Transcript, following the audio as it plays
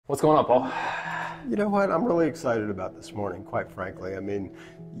What's going on, Paul? You know what? I'm really excited about this morning, quite frankly. I mean,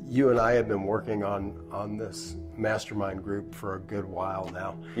 you and I have been working on this mastermind group for a good while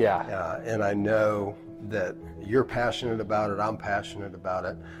now. Yeah. And I know that you're passionate about it, I'm passionate about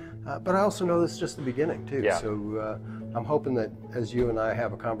it, but I also know this is just the beginning too. Yeah. So I'm hoping that as you and I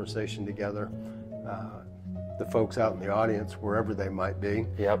have a conversation together, the folks out in the audience, wherever they might be,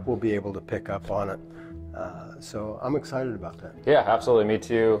 Yep. will be able to pick up on it. So I'm excited about that. Yeah, absolutely. Me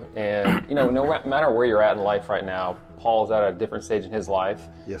too. And, you know, no matter where you're at in life right now, Paul's at a different stage in his life.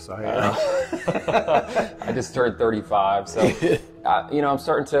 Yes, I am. I just turned 35. So, you know, I'm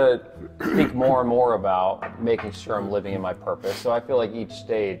starting to think more and more about making sure I'm living in my purpose. So I feel like each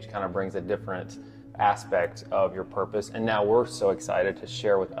stage kind of brings a different aspect of your purpose. And now we're so excited to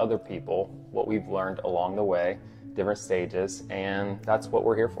share with other people what we've learned along the way, different stages, and that's what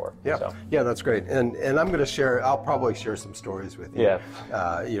we're here for. Yeah, so. Yeah, that's great. And I'm going to share. I'll probably share some stories with you.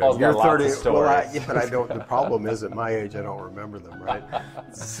 Yeah. You know, Paul's you're got lots 30. of stories. Well, but I don't. The problem is, at my age, I don't remember them. Right.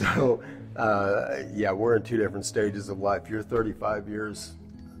 So, yeah, we're in two different stages of life. You're 35 years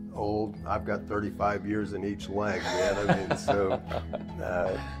old. I've got 35 years in each leg, man. I mean, so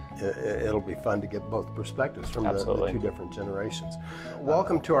it'll be fun to get both perspectives from the two different generations.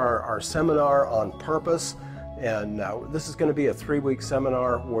 Welcome to our seminar on purpose. And this is going to be a 3-week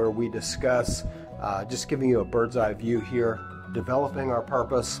seminar where we discuss, just giving you a bird's eye view here, developing our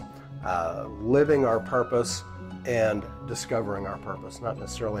purpose, living our purpose, and discovering our purpose, not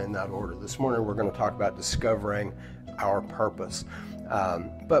necessarily in that order. This morning we're going to talk about discovering our purpose.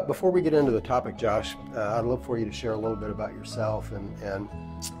 But before we get into the topic, Josh, I'd love for you to share a little bit about yourself and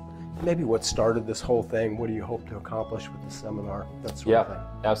maybe what started this whole thing. What do you hope to accomplish with the seminar? That sort of thing.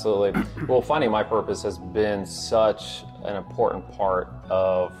 Absolutely. Well, finding my purpose has been such an important part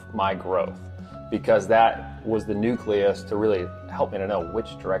of my growth because that was the nucleus to really help me to know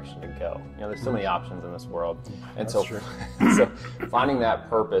which direction to go. You know, there's so many options in this world. And That's so, true. So finding that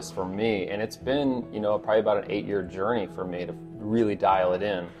purpose for me, and it's been, you know, probably about an 8-year journey for me to really dial it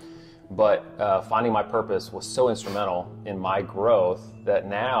in. But finding my purpose was so instrumental in my growth that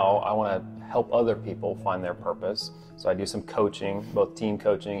now I want to help other people find their purpose. So I do some coaching, both team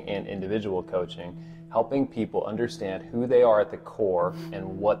coaching and individual coaching, helping people understand who they are at the core and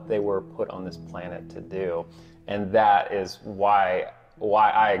what they were put on this planet to do. And that is why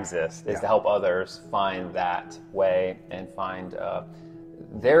I exist, is to help others find that way and find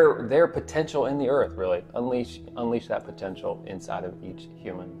their potential in the earth, really. Unleash that potential inside of each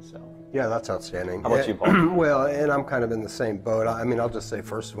human. So. Yeah, that's outstanding. How about you, Paul? Well, and I'm kind of in the same boat. I mean, I'll just say,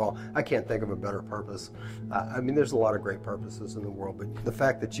 first of all, I can't think of a better purpose. I mean, there's a lot of great purposes in the world, but the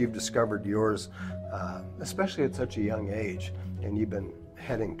fact that you've discovered yours, especially at such a young age, and you've been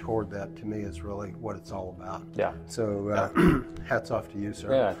heading toward that, to me, is really what it's all about. Yeah. So hats off to you,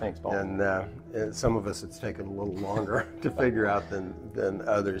 sir. Yeah, thanks, Paul. And some of us, it's taken a little longer to figure out than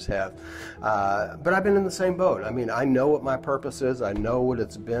others have. But I've been in the same boat. I mean, I know what my purpose is. I know what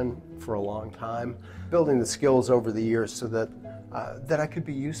it's been for a long time. Building the skills over the years so that I could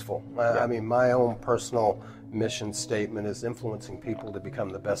be useful. I mean, my own personal mission statement is influencing people to become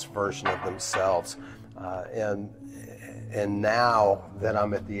the best version of themselves. And now that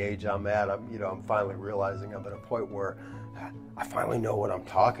I'm at the age I'm at, I'm finally realizing I'm at a point where I finally know what I'm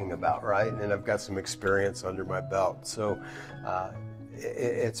talking about, right? And I've got some experience under my belt. So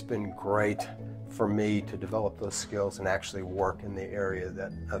it's been great for me to develop those skills and actually work in the area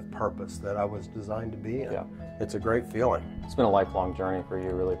of purpose that I was designed to be in. Yeah. It's a great feeling. It's been a lifelong journey for you,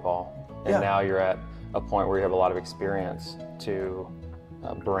 really, Paul. And now you're at a point where you have a lot of experience to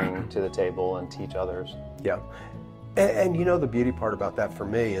bring to the table and teach others. Yeah. And you know, the beauty part about that for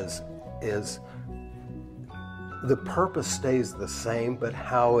me is the purpose stays the same, but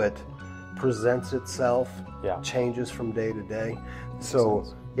how it presents itself changes from day to day.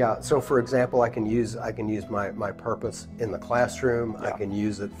 So so for example, I can use my purpose in the classroom. I can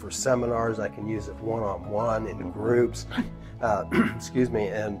use it for seminars. I can use it one-on-one in groups. Excuse me.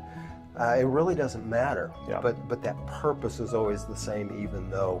 And it really doesn't matter. But that purpose is always the same, even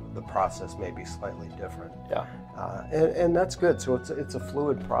though the process may be slightly different. And that's good. So it's a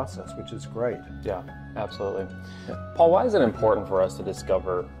fluid process, which is great. Yeah, absolutely. Paul, why is it important for us to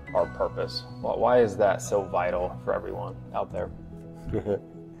discover our purpose? Why is that so vital for everyone out there?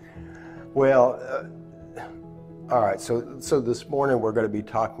 Well, all right. So this morning we're going to be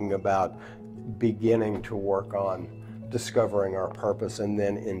talking about beginning to work on discovering our purpose and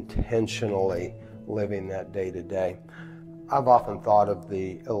then intentionally living that day to day. I've often thought of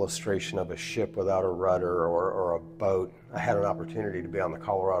the illustration of a ship without a rudder or a boat. I had an opportunity to be on the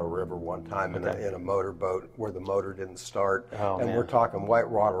Colorado River one time in a motorboat where the motor didn't start. We're talking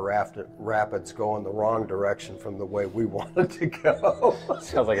whitewater rapids going the wrong direction from the way we wanted to go.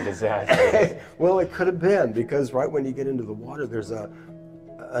 Sounds like a disaster. Well, it could have been, because right when you get into the water, there's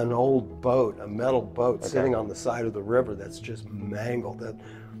an old boat, a metal boat sitting on the side of the river that's just mangled,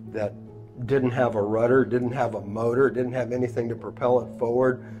 that didn't have a rudder, didn't have a motor, didn't have anything to propel it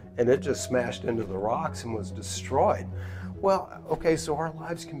forward, and it just smashed into the rocks and was destroyed. Well, okay, so our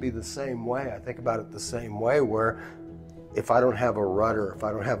lives can be the same way. I think about it the same way, where if I don't have a rudder, if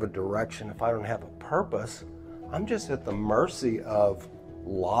I don't have a direction, if I don't have a purpose, I'm just at the mercy of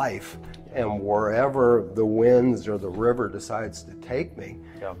life and wherever the winds or the river decides to take me.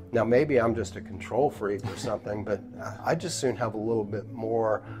 Yeah. Now, maybe I'm just a control freak or something, but I just soon have a little bit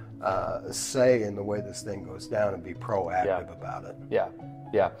more say in the way this thing goes down and be proactive about it.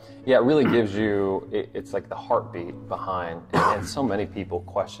 Yeah, it really gives you, it's like the heartbeat behind, and so many people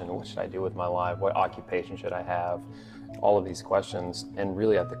question, what should I do with my life? What occupation should I have? All of these questions, and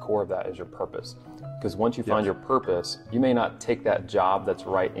really at the core of that is your purpose. Because once you find your purpose, you may not take that job that's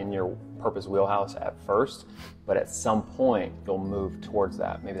right in your purpose wheelhouse at first, but at some point you'll move towards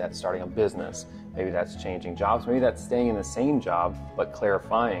that. Maybe that's starting a business, maybe that's changing jobs, maybe that's staying in the same job but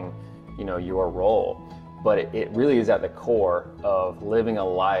clarifying, your role. But it really is at the core of living a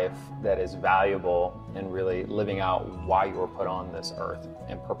life that is valuable and really living out why you were put on this earth.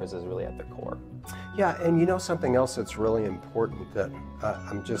 And purpose is really at the core. Yeah, and something else that's really important that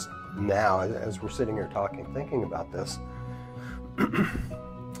I'm just now, as we're sitting here talking, thinking about this,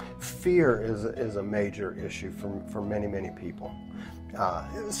 fear is a major issue for many, many people,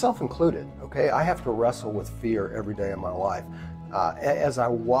 self-included, okay? I have to wrestle with fear every day of my life. As I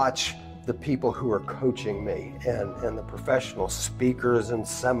watch the people who are coaching me and the professional speakers and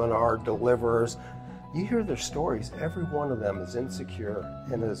seminar deliverers, you hear their stories. Every one of them is insecure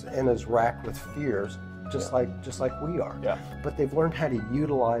and is racked with fears, just like we are. Yeah. But they've learned how to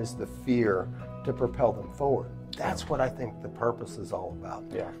utilize the fear to propel them forward. That's what I think the purpose is all about.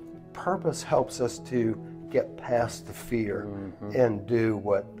 Yeah. Purpose helps us to get past the fear and do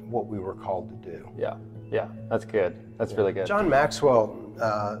what we were called to do. Yeah, that's good. That's really good. John Maxwell,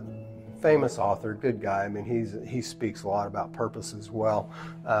 famous author, good guy. I mean, he speaks a lot about purpose as well.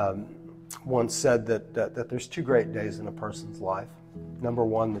 Once said that there's two great days in a person's life. Number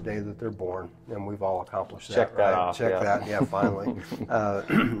one, the day that they're born, and we've all accomplished that. Check that off. Check that. Yeah, finally,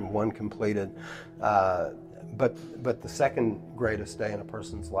 one completed. But the second greatest day in a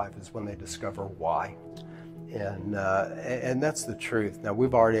person's life is when they discover why. And that's the truth. Now,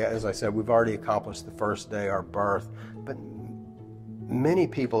 we've already, as I said, we've already accomplished the first day, our birth, but many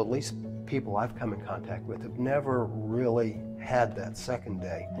people, at least people I've come in contact with, have never really had that second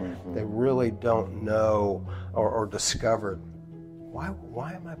day. They really don't know or discovered,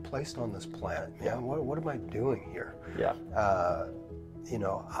 why am I placed on this planet? What am I doing here?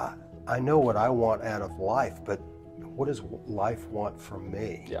 I know what I want out of life, but what does life want from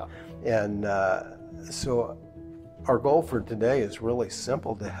me? And so our goal for today is really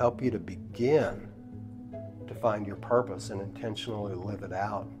simple, to help you to begin to find your purpose and intentionally live it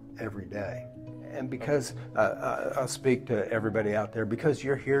out every day. And because, I'll speak to everybody out there, because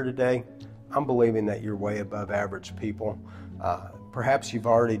you're here today, I'm believing that you're way above average people. Perhaps you've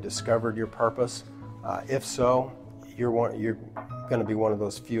already discovered your purpose. If so, you're going to be one of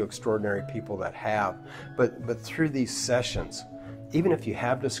those few extraordinary people that have. But through these sessions, even if you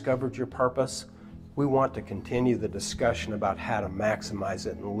have discovered your purpose, we want to continue the discussion about how to maximize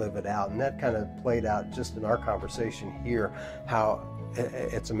it and live it out. And that kind of played out just in our conversation here, how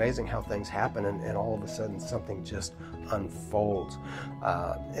it's amazing how things happen and all of a sudden something just unfolds.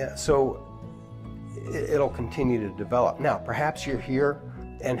 So it'll continue to develop. Now, perhaps you're here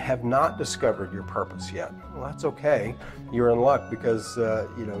and have not discovered your purpose yet. Well, that's okay. You're in luck, because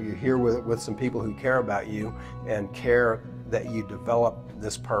you're here with some people who care about you and care that you develop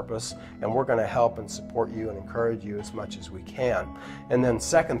this purpose, and we're going to help and support you and encourage you as much as we can. And then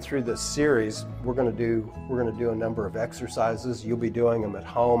second, through this series, we're going to do a number of exercises. You'll be doing them at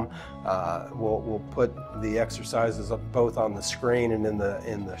home. We'll put the exercises up both on the screen and in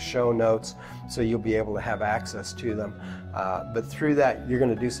the show notes, so you'll be able to have access to them. But through that, you're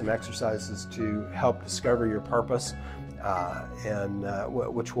going to do some exercises to help discover your purpose,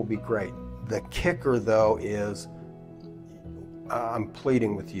 which will be great. The kicker, though, is I'm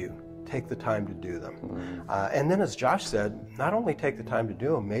pleading with you, take the time to do them. And then, as Josh said, not only take the time to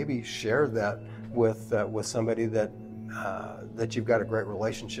do them, maybe share that with somebody that that you've got a great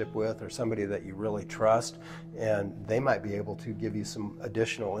relationship with, or somebody that you really trust, and they might be able to give you some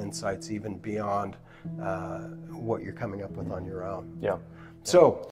additional insights even beyond what you're coming up with on your own. Yeah. So